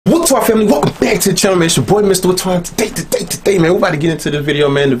mrwhaatwaa family, welcome back to the channel, man. It's your boy Mr. Watwaa. Today, man, we're about to get into the video,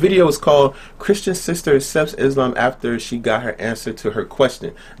 man. The video is called Christian Sister Accepts Islam After She Got Her Answer to Her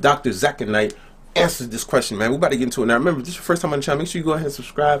Question. Dr. Zakir Naik answers this question, man. We're about to get into it now. Remember, if this is your first time on the channel, make sure you go ahead and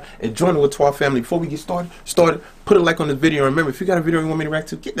subscribe and join the Watwaa family. Before we get started, put a like on this video. And remember, if you got a video you want me to react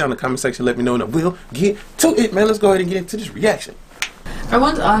to, get down in the comment section, let me know, and we'll get to it, man. Let's go ahead and get into this reaction. I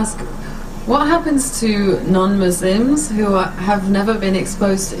want to ask, what happens to non-Muslims who have never been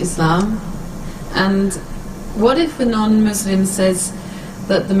exposed to Islam? And what if a non-Muslim says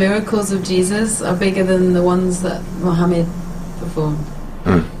that the miracles of Jesus are bigger than the ones that Muhammad performed?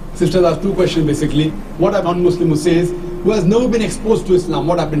 Sister asked two questions basically. What a non-Muslim who says, who has never been exposed to Islam,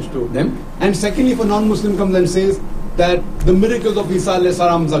 what happens to them? And secondly, if a non-Muslim comes and says that the miracles of Isa alayhi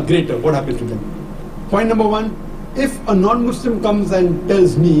salam are greater, what happens to them? Point number one, if a non-Muslim comes and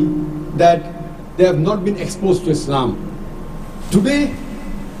tells me that they have not been exposed to Islam, today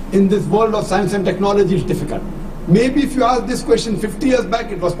in this world of science and technology it's difficult. Maybe if you asked this question 50 years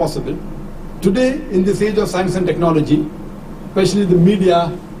back it was possible. Today in this age of science and technology, especially the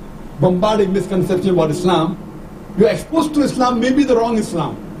media bombarding misconceptions about Islam, you are exposed to Islam, maybe the wrong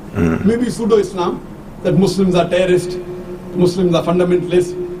Islam, maybe pseudo-Islam, that Muslims are terrorists, Muslims are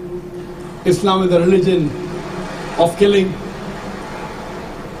fundamentalists, Islam is a religion of killing,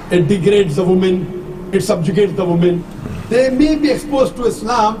 it degrades the woman, it subjugates the woman. They may be exposed to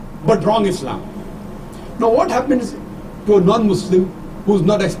Islam, but wrong Islam. Now what happens to a non-Muslim who is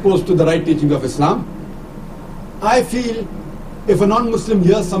not exposed to the right teaching of Islam? I feel if a non-Muslim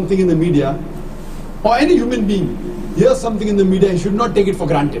hears something in the media, or any human being hears something in the media, he should not take it for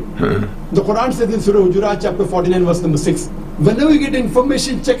granted. The Quran says in Surah Hujurat chapter 49 verse number 6, whenever you get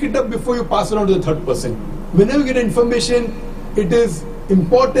information, check it up before you pass it on to the third person. Whenever you get information, it is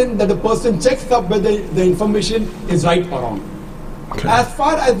important that the person checks up whether the information is right or wrong. Okay. As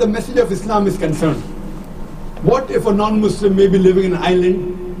far as the message of Islam is concerned, what if a non-Muslim may be living in an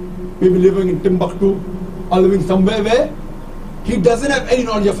island, may be living in Timbuktu, or living somewhere where he doesn't have any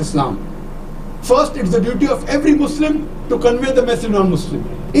knowledge of Islam? First, it's the duty of every Muslim to convey the message to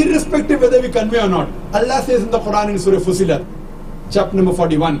non-Muslim, irrespective whether we convey or not. Allah says in the Quran in Surah Fusilat, chapter number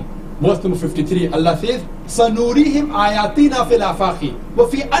 41, verse number 53, Allah says, سَنُورِيهِمْ آيَاتِنَا فِي الْآفَاقِ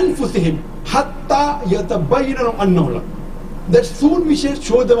وَفِي أَنفُسِهِمْ حَتَّى يَتَبَيَّنَ لَهُمْ أَنَّهُ الْحَقُّ. That soon we shall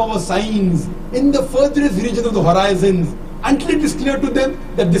show them our signs in the furthest regions of the horizons until it is clear to them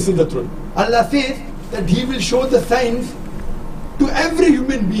that this is the truth. Allah says that He will show the signs to every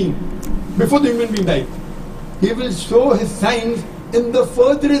human being before the human being dies. He will show His signs in the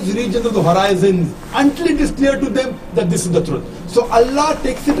furthest regions of the horizons until it is clear to them that this is the truth. So Allah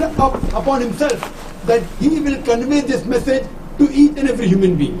takes it upon Himself that He will convey this message to each and every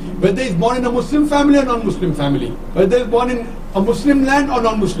human being, whether he is born in a Muslim family or non-Muslim family, whether he is born in a Muslim land or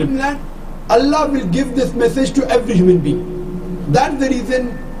non-Muslim land. Allah will give this message to every human being. That's the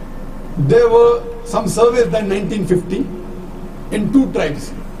reason there were some surveys done in 1950 in two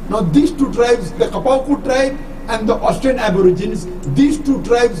tribes. Now these two tribes, the Kapauku tribe and the Australian Aborigines, these two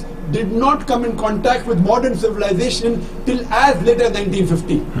tribes did not come in contact with modern civilization till as late as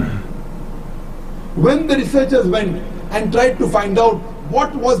 1950. When the researchers went and tried to find out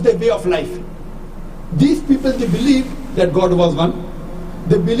what was their way of life, these people, they believed that God was one.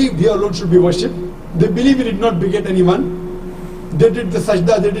 They believed He alone should be worshipped. They believed He did not beget anyone. They did the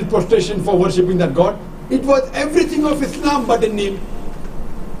sajda, they did prostration for worshipping that God. It was everything of Islam but in name.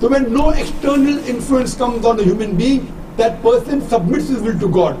 So when no external influence comes on a human being, that person submits his will to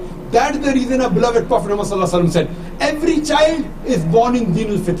God. That is the reason our beloved Prophet Muhammad said, every child is born in Deen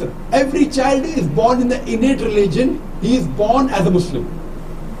al-Fitr. Every child is born in the innate religion. He is born as a Muslim.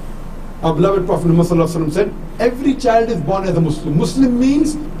 Our beloved Prophet Muhammad said, every child is born as a Muslim. Muslim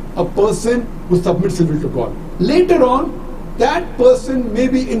means a person who submits his will to God. Later on, that person may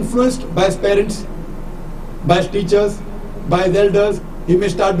be influenced by his parents, by his teachers, by his elders. He may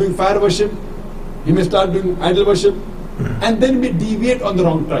start doing fire worship, he may start doing idol worship, and then may deviate on the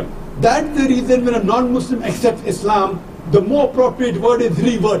wrong track. That's the reason when a non-Muslim accepts Islam, the more appropriate word is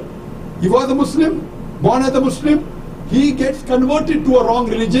revert. He was a Muslim, born as a Muslim, he gets converted to a wrong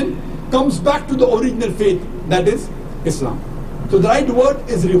religion, comes back to the original faith, that is Islam. So the right word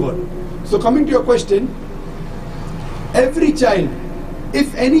is revert. So coming to your question, every child,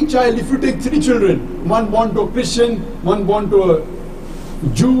 if any child, if you take three children, one born to a Christian, one born to a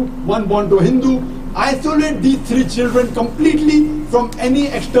Jew, one born to a Hindu, isolate these three children completely from any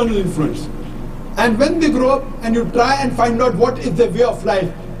external influence. And when they grow up and you try and find out what is their way of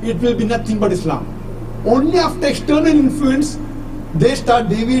life, it will be nothing but Islam. Only after external influence, they start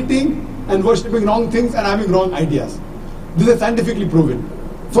deviating and worshipping wrong things and having wrong ideas. This is scientifically proven.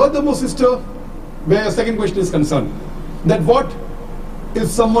 Furthermore, sister, where your second question is concerned, that what if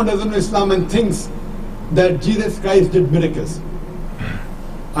someone doesn't know Islam and thinks that Jesus Christ did miracles?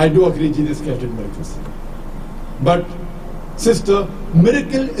 I do agree Jesus Christ did miracles. But, sister,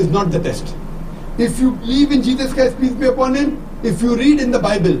 miracle is not the test. If you believe in Jesus Christ, peace be upon him, if you read in the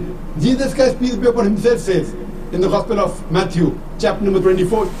Bible, Jesus Christ, peace be upon himself, says in the Gospel of Matthew, chapter number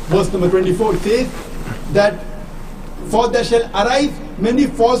 24, verse number 24, says that, for there shall arise many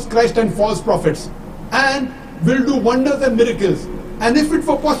false Christ and false prophets, and will do wonders and miracles, and if it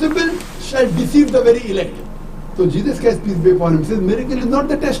were possible, shall deceive the very elect. So Jesus Christ, peace be upon him, says miracle is not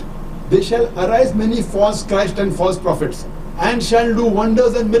the test. There shall arise many false Christ and false prophets, and shall do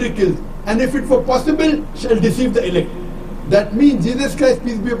wonders and miracles, and if it were possible, shall deceive the elect. That means Jesus Christ,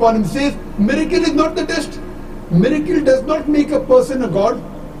 peace be upon him, says miracle is not the test. Miracle does not make a person a god.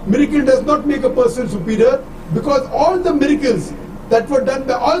 Miracle does not make a person superior, because all the miracles that were done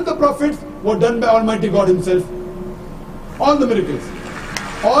by all the prophets were done by Almighty God himself. All the miracles.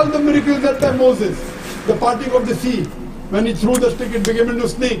 All the miracles that by Moses, the parting of the sea, when he threw the stick it became into a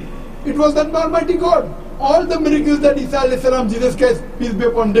snake, it was done by Almighty God. All the miracles that Isa alayhi salam, Jesus Christ, peace be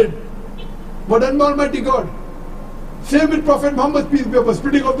upon, did were done by Almighty God. Same with Prophet Muhammad, peace be upon,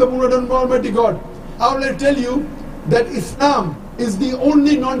 splitting of the moon were done by Almighty God. I will tell you that Islam is the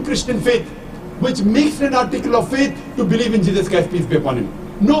only non-Christian faith which makes an article of faith to believe in Jesus Christ, peace be upon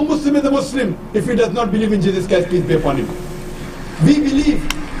him. No Muslim is a Muslim if he does not believe in Jesus Christ, peace be upon him. We believe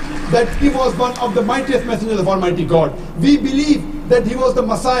that he was one of the mightiest messengers of Almighty God. We believe that he was the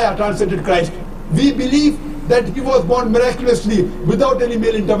Messiah, translated Christ. We believe that he was born miraculously without any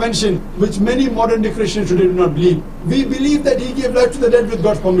male intervention, which many modern day Christians today do not believe. We believe that he gave life to the dead with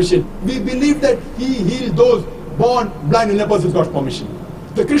God's permission. We believe that he healed those born blind and lepers with God's permission.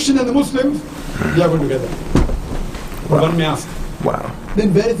 The Christian and the Muslims, they are going together. Wow. One may ask, Wow.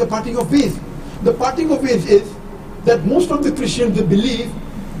 then where is the parting of ways? The parting of ways is that most of the Christians, they believe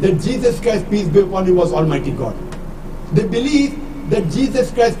that Jesus Christ, peace be upon him, was Almighty God. They believe that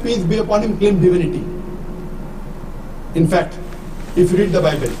Jesus Christ, peace be upon him, claimed divinity. In fact, if you read the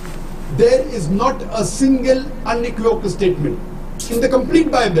Bible, there is not a single unequivocal statement in the complete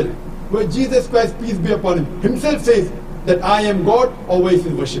Bible where Jesus Christ, peace be upon him, himself says that I am God, always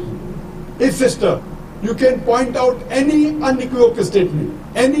will worship me. If, sister, you can point out any unequivocal statement,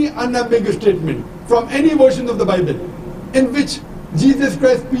 any unambiguous statement from any version of the Bible in which Jesus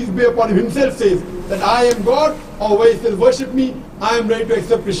Christ, peace be upon him, himself says that I am God, always will worship me, I am ready to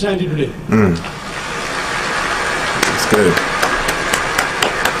accept Christianity today. That's good.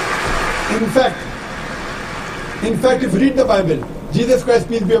 In fact, if you read the Bible, Jesus Christ,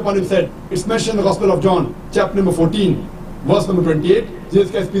 peace be upon him, said, it's mentioned in the Gospel of John, chapter number 14, verse number 28,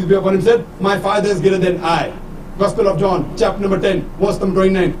 Jesus Christ, peace be upon him, said, my Father is greater than I. Gospel of John, chapter number 10, verse number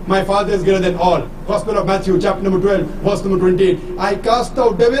 29, my Father is greater than all. Gospel of Matthew, chapter number 12, verse number 28, I cast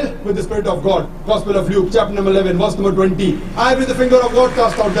out devil with the Spirit of God. Gospel of Luke, chapter number 11, verse number 20, I with the finger of God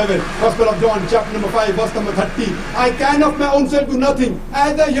cast out devil. Gospel of John, chapter number 5, verse number 30, I can of my own self do nothing.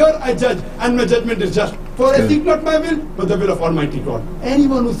 As I hear, I judge, and my judgment is just. For I seek not my will, but the will of Almighty God.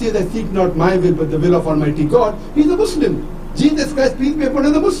 Anyone who says I seek not my will, but the will of Almighty God, he is a Muslim. Jesus Christ, peace be upon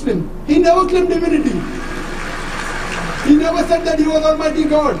him, is a Muslim. He never claimed divinity. He never said that he was Almighty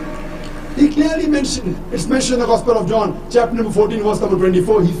God. He clearly mentioned, it's mentioned in the Gospel of John, chapter number 14, verse number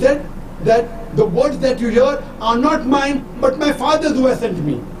 24. He said that the words that you hear are not mine, but my Father's who has sent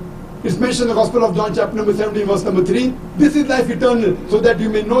me. It's mentioned in the Gospel of John, chapter number 17, verse number 3. This is life eternal, so that you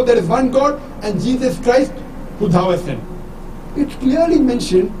may know there is one God and Jesus Christ who thou hast sent. It clearly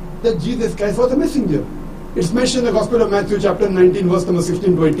mentioned that Jesus Christ was a messenger. It's mentioned in the Gospel of Matthew, chapter 19, verse number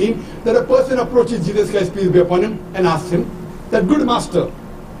 16 to 18, that a person approaches Jesus Christ, peace be upon him, and asks him, that good master,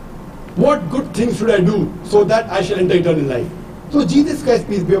 what good things should I do so that I shall enter eternal life? So Jesus Christ,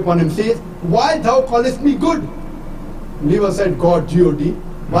 peace be upon him, says, why thou callest me good? Never said God, G-O-D.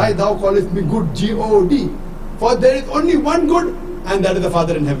 Why thou callest me good, G-O-D? For there is only one good, and that is the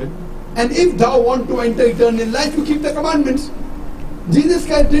Father in heaven. And if thou want to enter eternal life, you keep the commandments. Jesus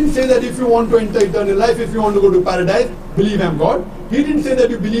Christ didn't say that if you want to enter eternal life, if you want to go to paradise, believe I am God. He didn't say that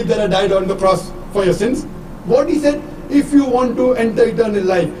you believe that I died on the cross for your sins. What he said, if you want to enter eternal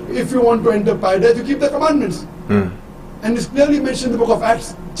life, if you want to enter paradise, you keep the commandments. And it's clearly mentioned in the book of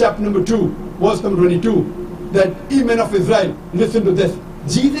Acts, chapter number 2, verse number 22, that ye men of Israel, listen to this.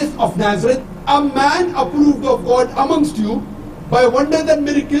 Jesus of Nazareth, a man approved of God amongst you by wonders and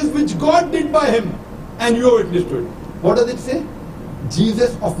miracles which God did by him, and you are witness to it. What does it say?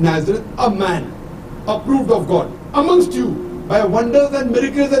 Jesus of Nazareth, a man approved of God amongst you by wonders and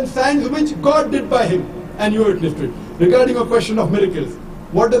miracles and signs which God did by him, and you are witness to it. Regarding a question of miracles,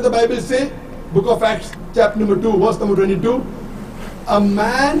 What does the Bible say? Book of Acts, chapter number 2, verse number 22. A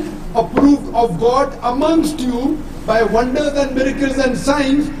man approved of God amongst you by wonders and miracles and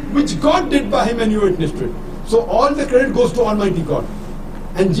signs which God did by him, and you witnessed it. So all the credit goes to Almighty God.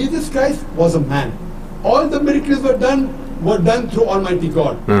 And Jesus Christ was a man. All the miracles were done through Almighty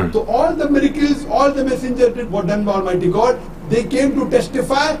God. So all the miracles, all the messengers did were done by Almighty God. They came to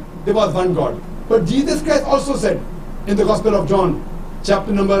testify there was one God. But Jesus Christ also said in the Gospel of John,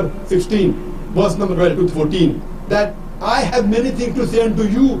 chapter number 16, verse number 12 to 14, that I have many things to say unto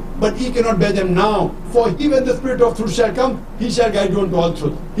you, but ye cannot bear them now. For he, when the Spirit of truth shall come, he shall guide you unto all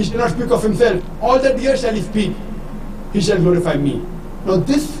truth. He shall not speak of himself. All that here shall he speak. He shall glorify me. Now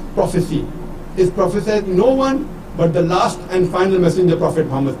this prophecy is prophesied no one but the last and final messenger, Prophet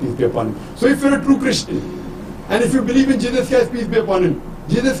Muhammad, peace be upon him. So if you're a true Christian, and if you believe in Jesus Christ, peace be upon him,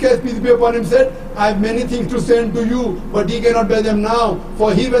 Jesus Christ, peace be upon him, said, I have many things to say unto you, but ye cannot bear them now.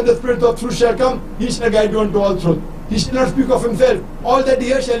 For he, when the Spirit of truth shall come, he shall guide you unto all truth. He shall not speak of himself. All that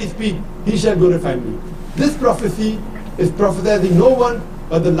here shall he speak. He shall glorify me. This prophecy is prophesizing no one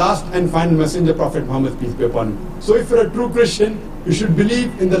but the last and final messenger, Prophet Muhammad, peace be upon him. So if you're a true Christian, you should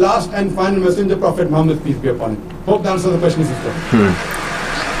believe in the last and final messenger, Prophet Muhammad, peace be upon him. Hope that answers the question, sister.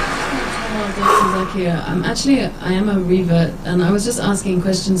 Dr. Zakir, actually, I am a revert, and I was just asking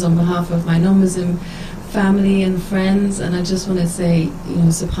questions on behalf of my non-Muslim family and friends, and I just want to say,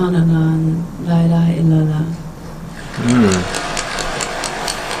 Subhanallah and La ilaha illallah.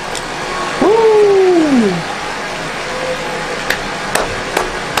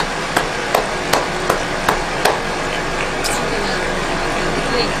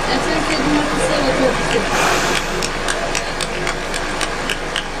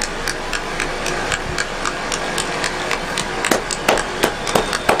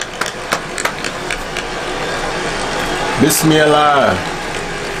 Bismillah.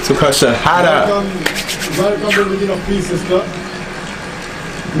 Tukasha Hada. Welcome to the meeting of peace, sister.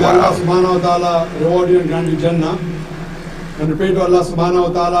 May Allah subhanahu wa ta'ala reward you and grant you Jannah. And we pray to Allah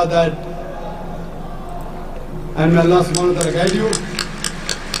subhanahu wa ta'ala that, and may Allah subhanahu wa ta'ala guide you.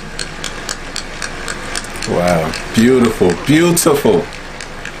 Wow. Beautiful. Beautiful.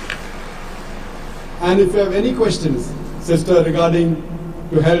 And if you have any questions, sister, regarding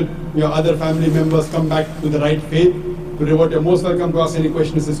to help your other family members come back to the right faith, to reward, you're most welcome to ask any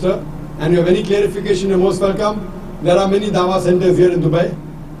questions, sister. And you have any clarification, you're most welcome. There are many Dawah centers here in Dubai.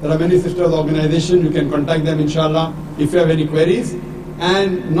 There are many sisters organizations. You can contact them, inshallah, if you have any queries.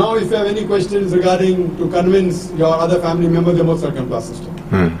 And now if you have any questions regarding to convince your other family members, you're most welcome to ask, sister.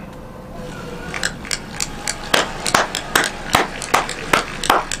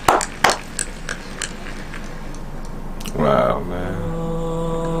 Wow, man.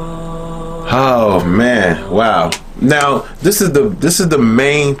 Oh man, wow. Now this is the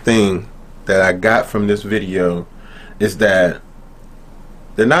main thing that I got from this video, is that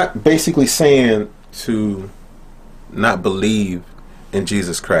they're not basically saying to not believe in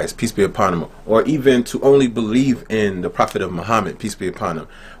Jesus Christ, peace be upon him, or even to only believe in the Prophet of Muhammad, peace be upon him.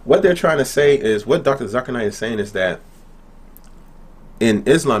 What they're trying to say is, what Dr. Zakir Naik is saying is that in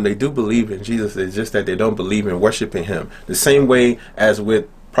Islam they do believe in Jesus, it's just that they don't believe in worshiping him. The same way as with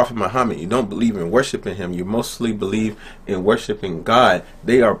Prophet Muhammad, you don't believe in worshiping him, you mostly believe in worshiping God.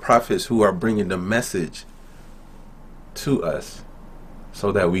 They are prophets who are bringing the message to us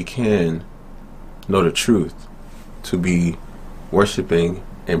so that we can know the truth, to be worshiping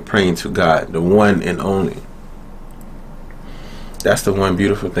and praying to God, the one and only. That's the one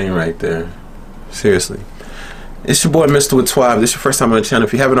beautiful thing right there. Seriously. It's your boy mrwhaatwaa. If this is your first time on the channel,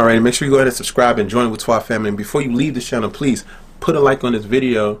 if you haven't already, make sure you go ahead and subscribe and join the Watwaa family. And before you leave the channel, please put a like on this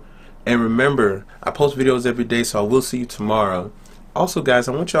video. And remember, I post videos every day, so I will see you tomorrow. Also, guys,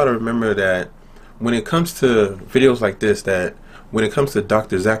 I want y'all to remember that when it comes to videos like this, that when it comes to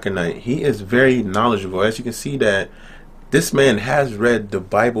Dr. Zakir Naik, he is very knowledgeable. As you can see, that this man has read the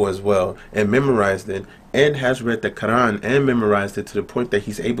Bible as well and memorized it, and has read the Quran and memorized it to the point that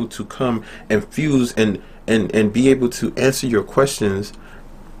he's able to come and fuse and be able to answer your questions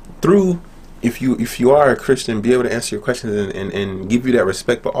through, if you are a Christian, be able to answer your questions and give you that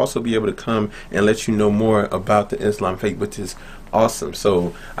respect, but also be able to come and let you know more about the Islam faith, which is awesome.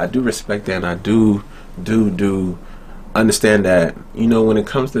 So I do respect that, and I do understand that, when it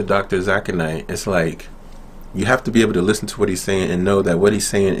comes to Dr. Zakir Naik, it's like you have to be able to listen to what he's saying and know that what he's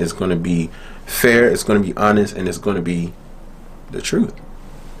saying is going to be fair, it's going to be honest, and it's going to be the truth.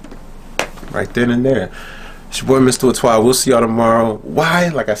 Right then and there. It's your boy mrwhaatwaa. We'll see y'all tomorrow. Why?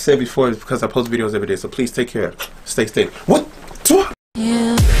 Like I said before, it's because I post videos every day. So please take care. Stay safe. What?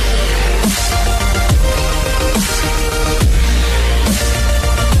 Yeah.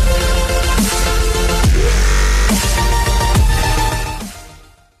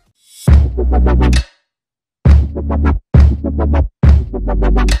 Zakir.